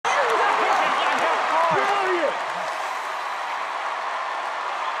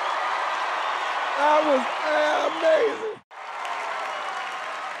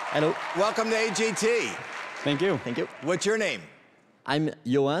Hello. Welcome to AGT. Thank you. Thank you. What's your name? I'm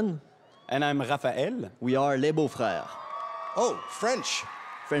Johan. And I'm Raphaël. We are les beaux-frères. Oh, French.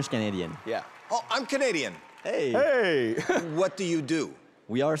 French-Canadian. Yeah. Oh, I'm Canadian. Hey. Hey! What do you do?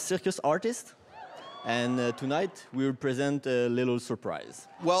 We are circus artists. And tonight we will present a little surprise.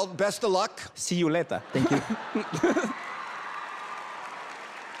 Well, best of luck. See you later. Thank you.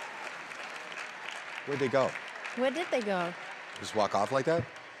 Where'd they go? Where did they go? Just walk off like that?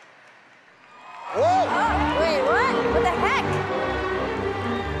 Whoa! Oh, wait, what? What the heck?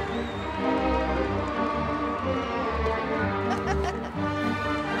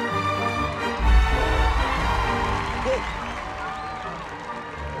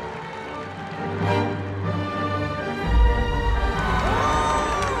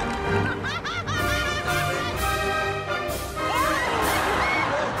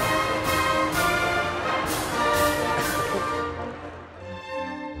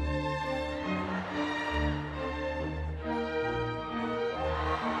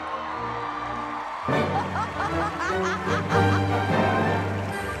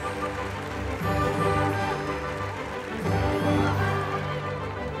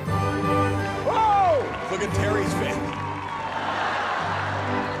 Look at Terry's face.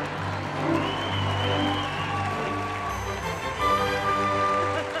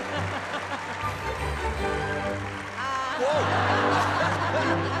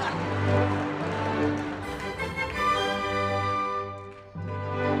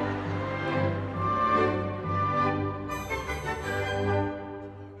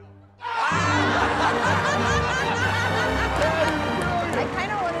 I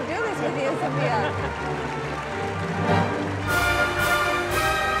kind of want to do this with you, Sophia.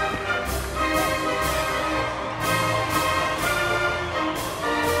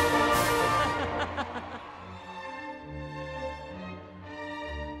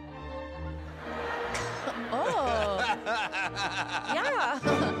 Oh. Yeah.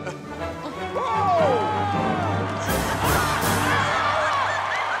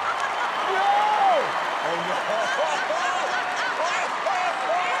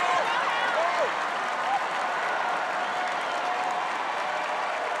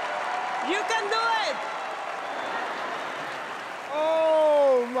 You can do it!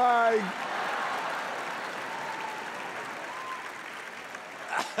 Oh my!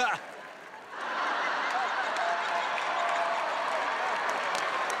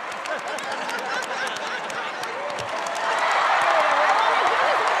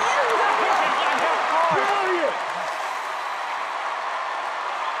 Brilliant!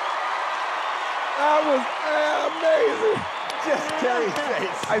 That was amazing! Just Terry's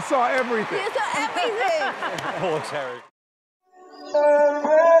face. I saw everything. You saw everything. Poor Terry.